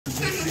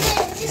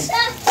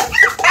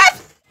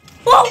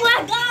Oh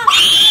my god!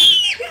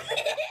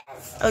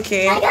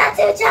 Okay. I got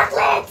 2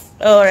 chocolates.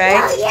 All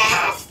right. Oh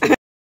yes!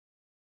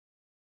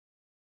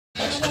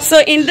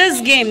 So in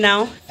this game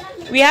now,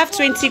 we have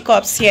 20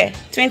 cups here,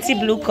 20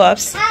 blue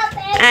cups,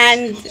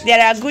 and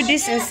there are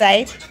goodies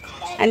inside,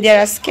 and there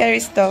are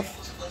scary stuff.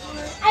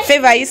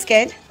 Favor, are you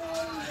scared?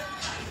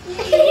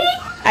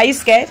 Are you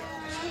scared?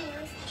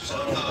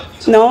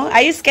 No?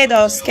 Are you scared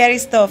of scary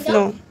stuff?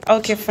 No.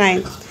 Okay,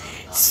 fine.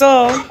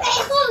 So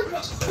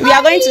we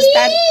are going to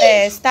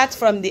start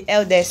from the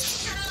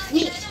eldest.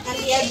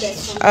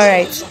 All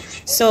right.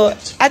 So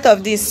out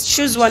of this,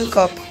 choose 1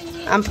 cup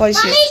and punch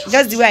it,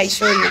 just the way I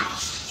show you.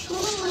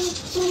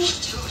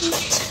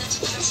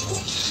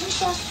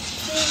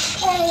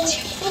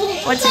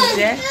 What is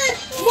there?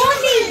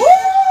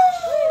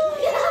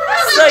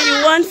 So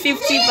you want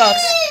 50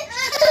 bucks?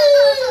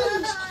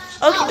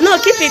 Okay, no,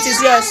 keep it.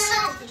 It's yours.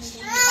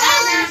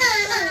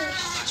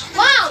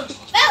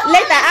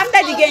 Later,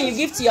 after the game, you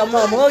give to your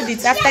mom. Hold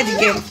it after the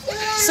game.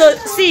 So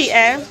see,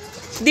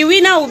 the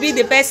winner will be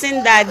the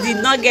person that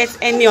did not get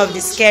any of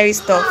the scary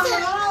stuff.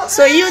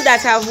 So you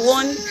that have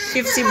won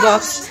 50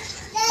 bucks,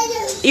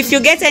 if you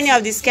get any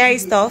of the scary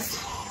stuff,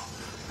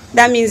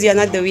 that means you're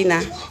not the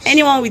winner.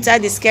 Anyone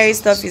without the scary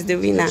stuff is the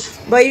winner.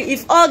 But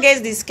if all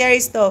gets the scary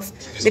stuff,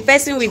 the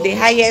person with the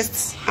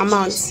highest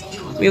amount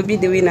will be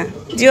the winner.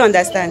 Do you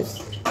understand?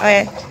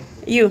 Alright,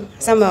 you,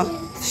 Samuel,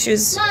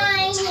 choose.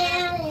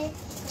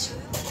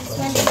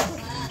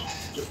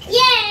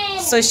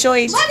 So show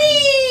it.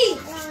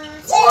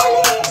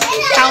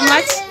 How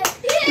much?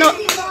 No,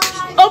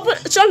 open.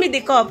 Show me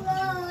the cup.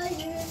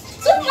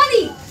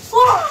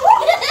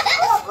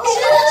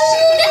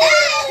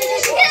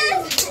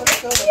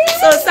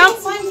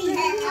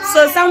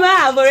 So someone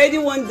have already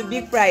won the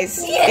big prize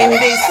in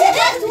this.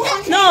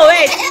 No,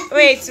 wait.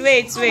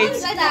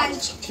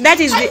 That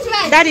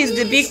is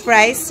the big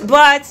prize.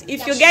 But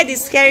if you get the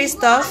scary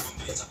stuff,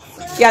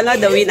 you are not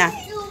the winner.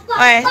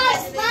 Alright,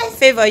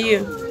 Favor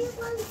you.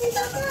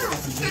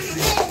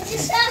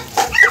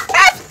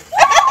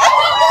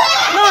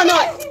 No,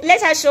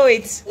 let her show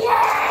it.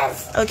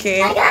 Yes!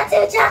 Okay. I got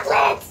 2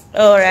 chocolates.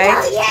 Alright.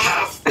 Oh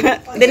yes!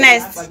 The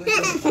next.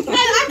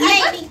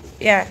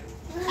 Yeah.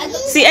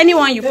 See,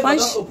 anyone you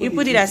punch, you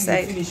put it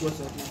aside.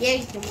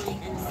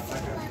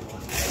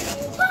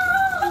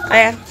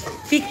 Yeah.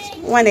 Pick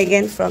one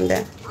again from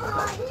there.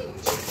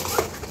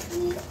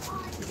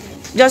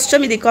 Just show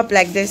me the cup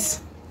like this.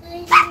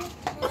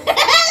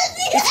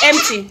 It's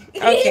empty.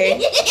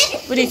 Okay.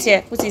 Put it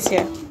here. Put it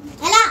here.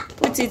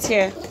 Put it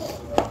here.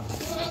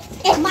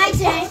 It's my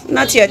turn.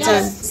 Not your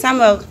turn.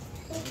 Samuel.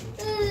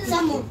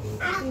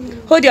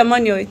 Hold your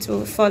money or it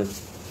will fall.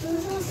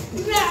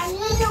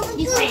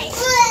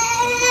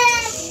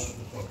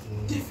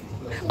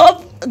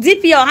 Oh,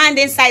 dip your hand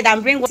inside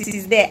and bring what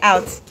is there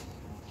out.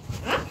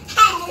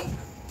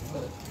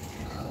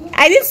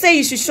 I didn't say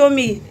you should show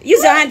me.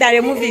 Use your hand and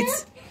remove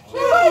it.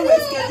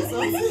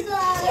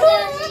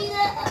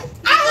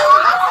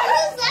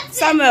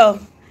 Samuel,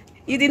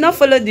 you did not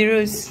follow the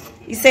rules.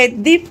 You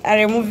said dip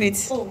and remove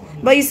it.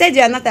 But you said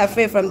you are not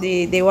afraid from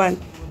the one.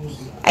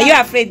 Are you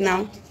afraid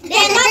now?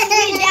 They're not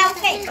free, they are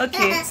fake.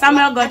 Okay,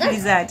 Samuel got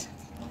lizard.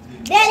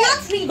 They're not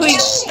free. So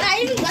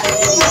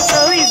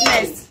who is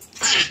next?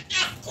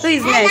 Who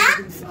is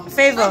next?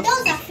 Favor.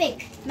 Those are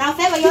fake. Now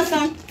Favor, your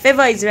turn.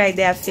 Favor is right,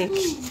 they are fake.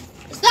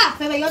 Stop,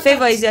 Favor, your turn.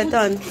 Favor is your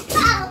turn.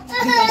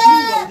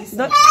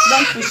 Don't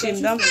push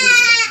him, don't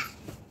push.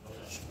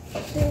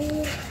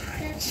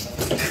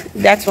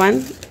 That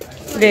one.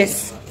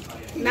 This.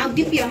 Now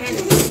dip your hand.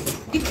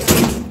 Dip your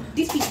hand.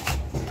 Dip it.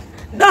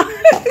 No.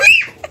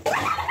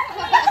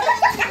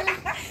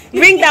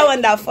 Bring that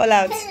one that fall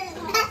out.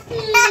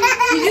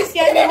 You just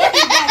scared me.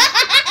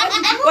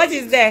 What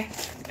is there?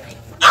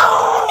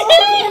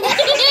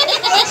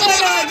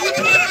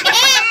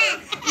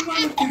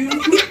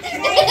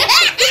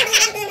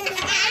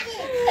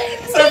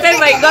 So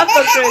Favor, you got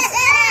cockroach.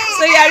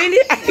 So you are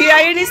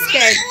really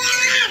scared.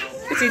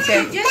 Put it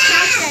here. Just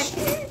shouted.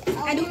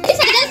 It's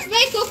against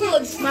my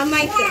cockroach. My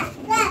mic.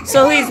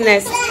 So who is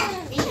next?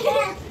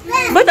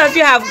 Both of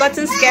you have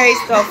gotten scary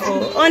stuff.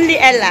 Oh. Only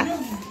Ella.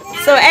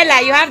 So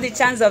Ella, you have the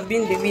chance of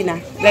being the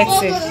winner. Let's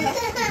see.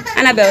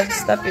 Annabelle,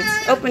 stop it.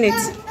 Open it.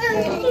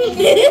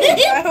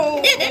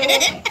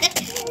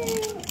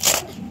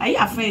 Are you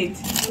afraid?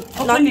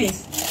 Open it.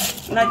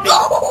 Not it.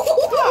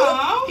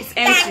 It's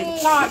empty.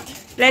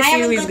 Let's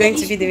see who is going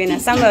to be the winner.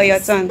 Samuel, your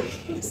turn.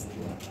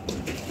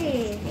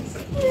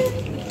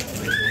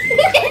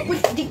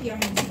 Dip your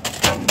hand.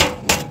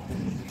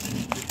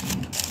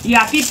 You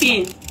are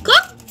peeping.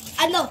 Cup?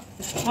 I know.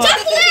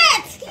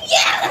 Chocolate!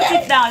 Yes!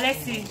 Sit down, let's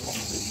see.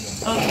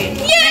 Okay.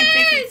 Yes! Then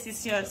take it,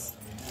 it's yours.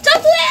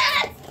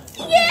 Chocolate!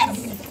 Yes!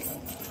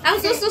 I'm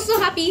so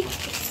happy.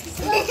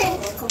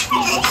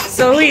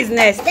 So who is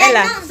next?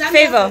 Ella.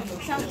 Favor.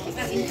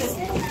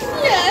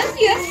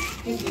 Yes.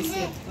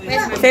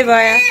 Favor.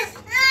 Yeah?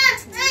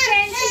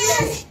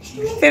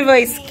 Favor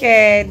is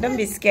scared. Don't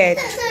be scared.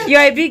 You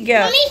are a big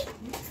girl.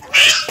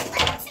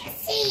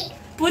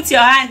 Put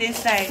your hand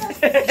inside.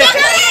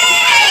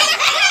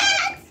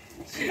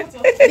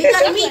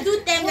 Because me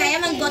do them, I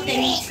haven't got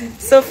anything.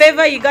 So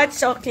Favor, you got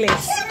chocolate.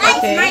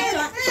 Okay.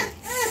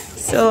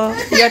 So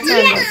your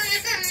turn.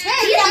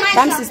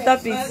 Kamsi,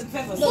 stop it.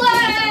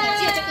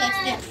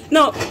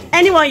 No,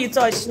 anyone you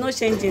touch, no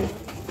changing.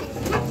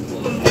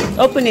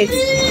 Open it.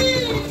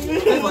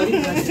 Open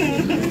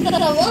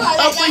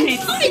it.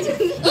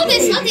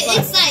 Open something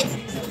inside.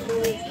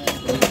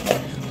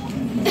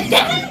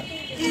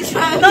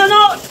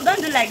 No,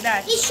 don't do like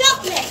that. It's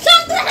chocolate.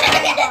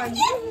 Chocolate.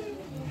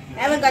 I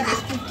haven't got this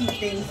cookie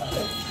thing.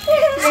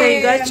 So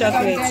you got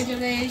chocolate.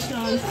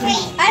 Congratulations.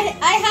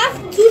 I have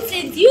 2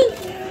 things. You.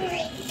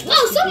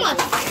 Wow, so much.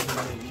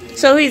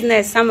 So who is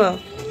next? Samuel.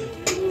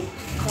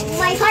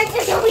 My heart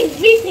is always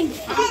beating.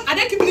 Are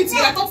they keeping it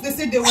together? I thought they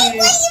said they were.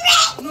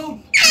 No.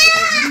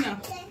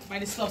 By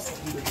the slots.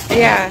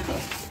 Yeah.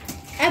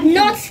 I have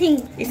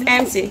nothing. It's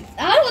empty.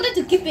 I wanted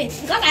to keep it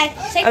because I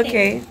checked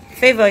Okay.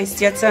 Favor,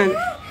 it's your turn.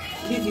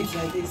 Leave it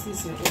like this.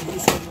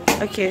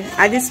 Okay.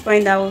 At this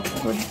point, I will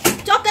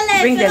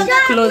Chocolate. bring them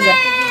closer.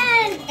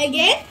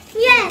 Again?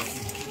 Yes.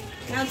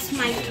 Now it's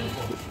my turn.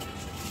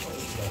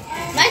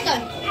 My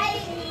turn.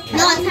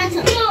 No, it's my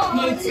turn.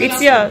 No.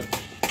 It's yours.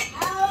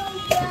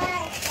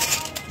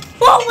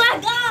 Oh my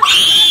god!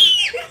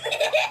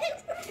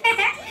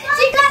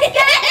 She got it!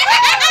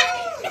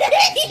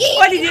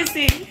 What did you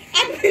see? A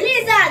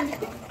lizard!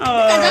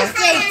 Oh.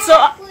 So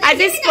at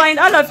this point,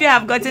 all of you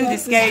have gotten the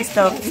scary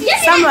stuff.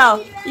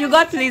 Samuel, you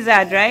got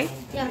lizard, right?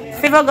 Yeah.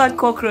 Favor got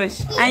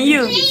cockroach. And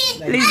you,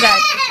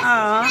 lizard.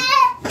 Oh.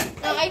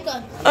 No, I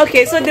got.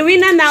 Okay, so the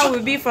winner now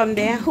will be from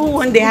there. Who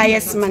won the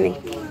highest money?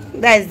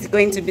 That is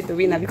going to be the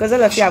winner because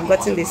all of you have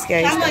gotten the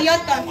scary Come on, stuff. your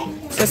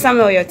turn. So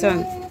Samuel, your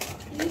turn.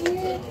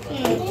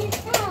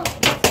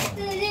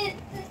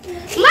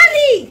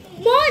 Money!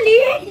 Money!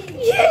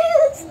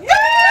 Yes! Yes!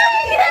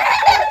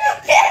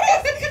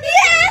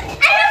 I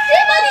have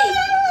money!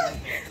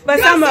 But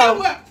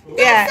Samuel,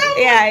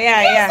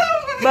 yeah.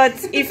 But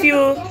if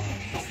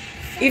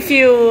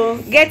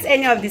you get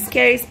any of the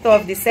scary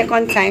stuff the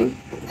second time,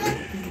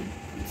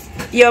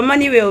 your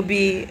money will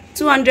be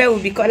 200 will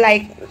be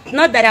like,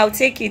 not that I'll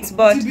take it,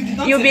 but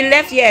you'll be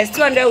left. Yes,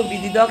 200 will be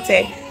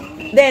deducted.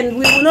 Then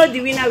we will know the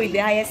winner with the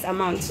highest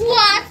amount.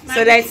 What?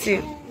 So let's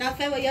see. Now,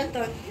 Favor, your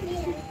turn.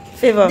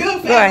 Favor,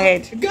 go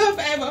ahead. Go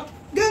forever.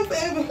 Go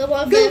forever. Go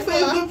on, Go Favor.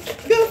 forever.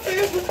 Go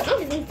forever.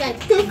 I'm inside.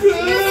 Go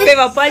close.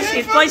 Favor, punch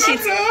it, punch it.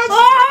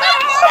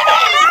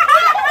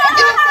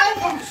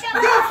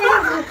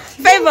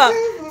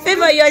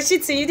 Favor, you're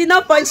cheating. You did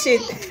not punch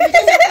it.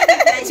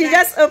 She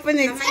just opened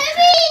it.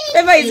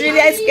 Favor is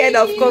really scared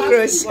of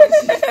cockroach.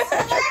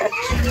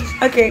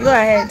 Okay, go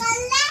ahead.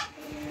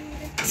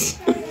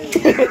 Go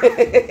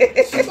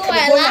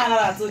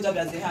Ella.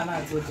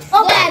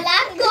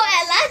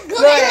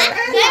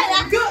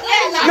 Go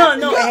Ella.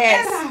 No,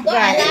 hands. Go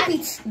ahead.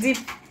 Dip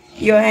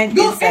your hand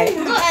inside.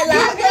 Go Ella.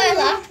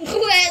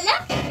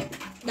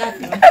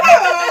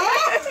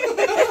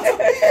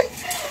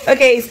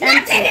 Okay, it's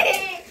empty.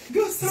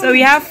 So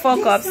we have 4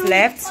 cups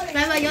left.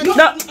 No,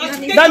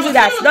 don't do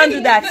that. Don't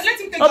do that.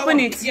 Open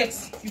it.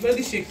 Yes, you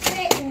better shake.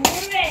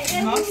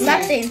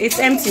 Nothing. It's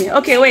empty.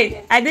 Okay, wait.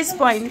 At this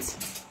point,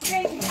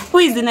 who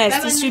is the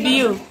next? It should be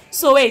you.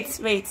 So wait.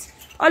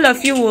 All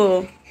of you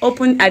will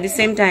open at the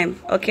same time.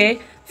 Okay.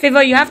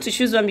 Favor, you have to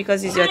choose one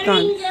because it's your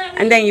turn,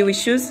 and then you will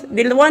choose.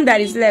 The one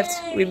that is left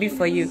will be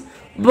for you.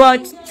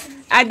 But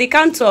at the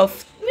count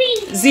of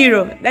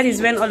 0, that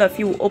is when all of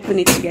you will open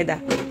it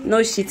together.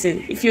 No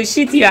cheating. If you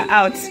cheat, you are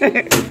out.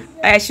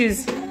 I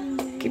choose.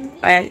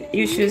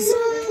 You choose.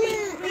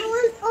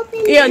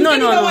 Yeah,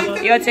 no.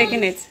 You're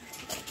taking it.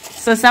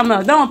 So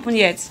Samuel, don't open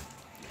yet.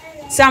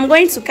 So I'm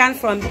going to count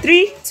from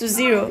 3 to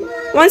 0.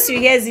 Once you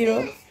hear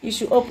 0, you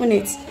should open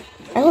it.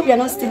 I hope you're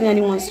not stealing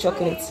anyone's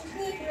chocolate.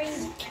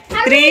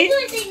 3,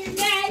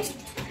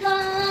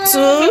 2,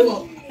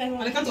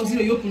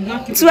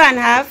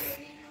 2.5,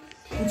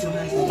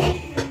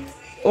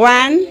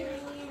 1,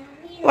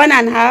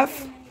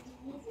 1.5,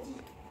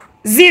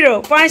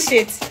 0. Punch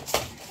it.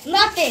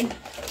 Nothing.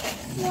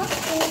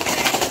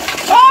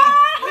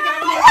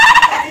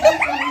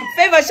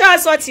 Favor, show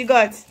us what you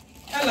got.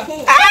 Ella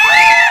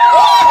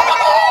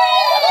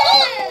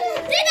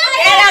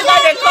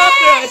got the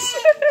cockroach.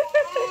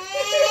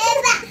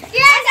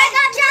 Yes, I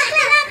got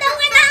chocolate. I'm the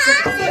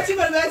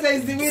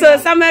winner. So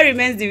Samuel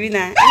remains the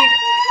winner.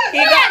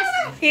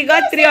 He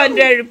got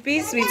 300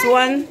 rupees with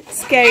 1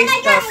 scary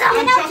stuff.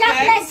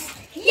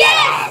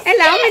 Yes.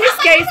 Ella, how many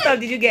scary stuff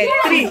did you get?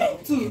 3.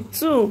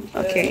 2.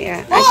 Okay, yeah.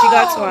 And she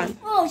got 1.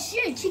 Oh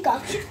shit, she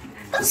got.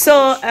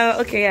 So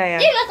okay, yeah.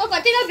 You got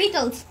coconut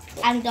beetles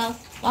and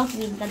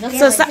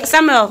So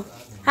Samuel,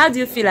 how do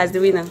you feel as the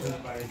winner?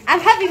 I'm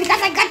happy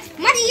because I got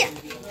money,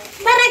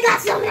 but I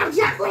got so much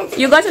chocolate.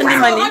 You got only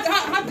money? I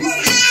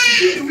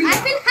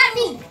feel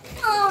happy.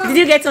 Did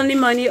you get only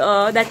money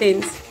or other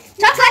things?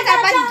 Chocolate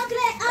and money.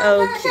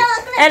 Okay.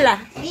 Ella.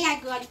 Me, I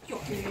got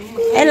chocolate.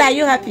 Ella, are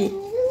you happy?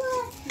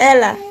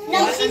 Ella.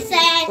 No, she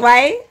said.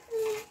 Why?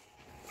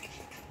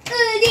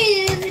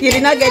 You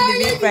did not get the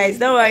big prize.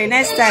 Don't worry.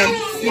 Next time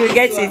you will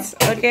get it.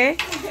 Okay.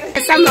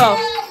 Samuel.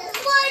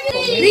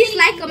 Please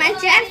like, comment,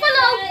 share, and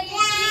follow.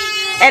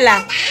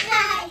 Ella.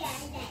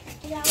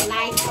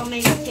 Like,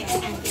 comment, share,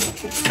 and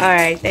follow. All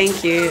right,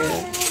 thank you.